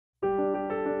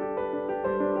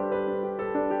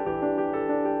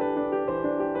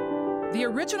The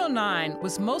original 9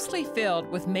 was mostly filled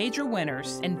with major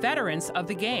winners and veterans of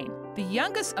the game. The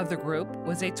youngest of the group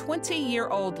was a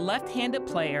 20-year-old left-handed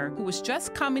player who was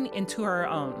just coming into her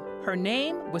own. Her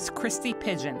name was Kristy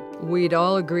Pigeon. We'd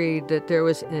all agreed that there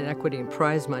was inequity in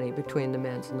prize money between the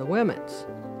men's and the women's.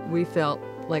 We felt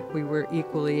like we were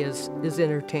equally as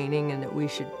entertaining and that we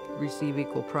should receive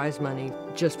equal prize money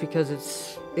just because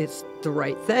it's the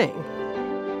right thing.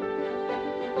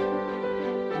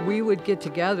 We would get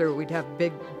together, we'd have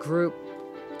big group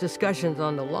discussions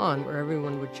on the lawn where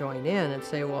everyone would join in and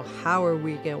say, well, how are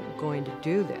we going to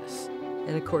do this?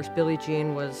 And of course, Billie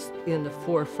Jean was in the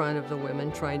forefront of the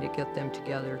women trying to get them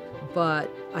together. But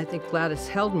I think Gladys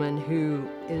Heldman, who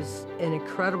is an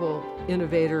incredible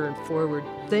innovator and forward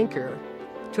thinker,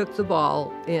 took the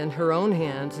ball in her own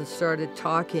hands and started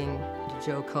talking to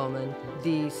Joe Coleman,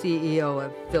 the CEO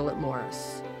of Philip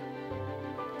Morris.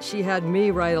 She had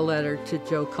me write a letter to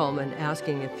Joe Coleman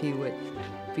asking if he would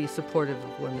be supportive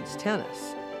of women's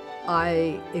tennis.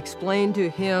 I explained to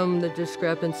him the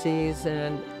discrepancies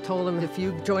and told him, if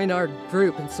you join our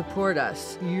group and support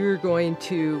us, you're going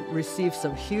to receive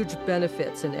some huge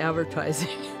benefits in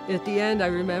advertising. At the end, I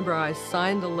remember I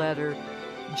signed the letter,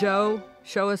 Joe,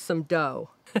 show us some dough.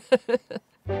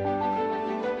 We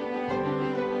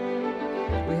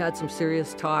had some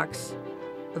serious talks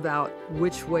about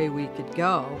which way we could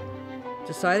go,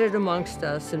 decided amongst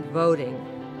us in voting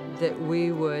that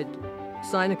we would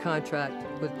sign a contract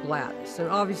with Gladys. And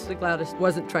obviously Gladys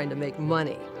wasn't trying to make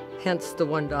money, hence the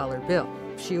 $1 bill.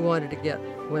 She wanted to get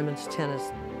women's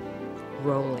tennis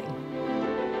rolling.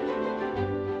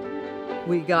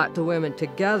 We got the women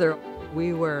together.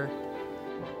 We were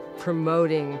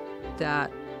promoting that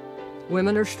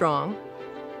women are strong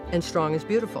and strong is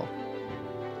beautiful.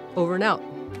 Over and out.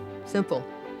 Simple.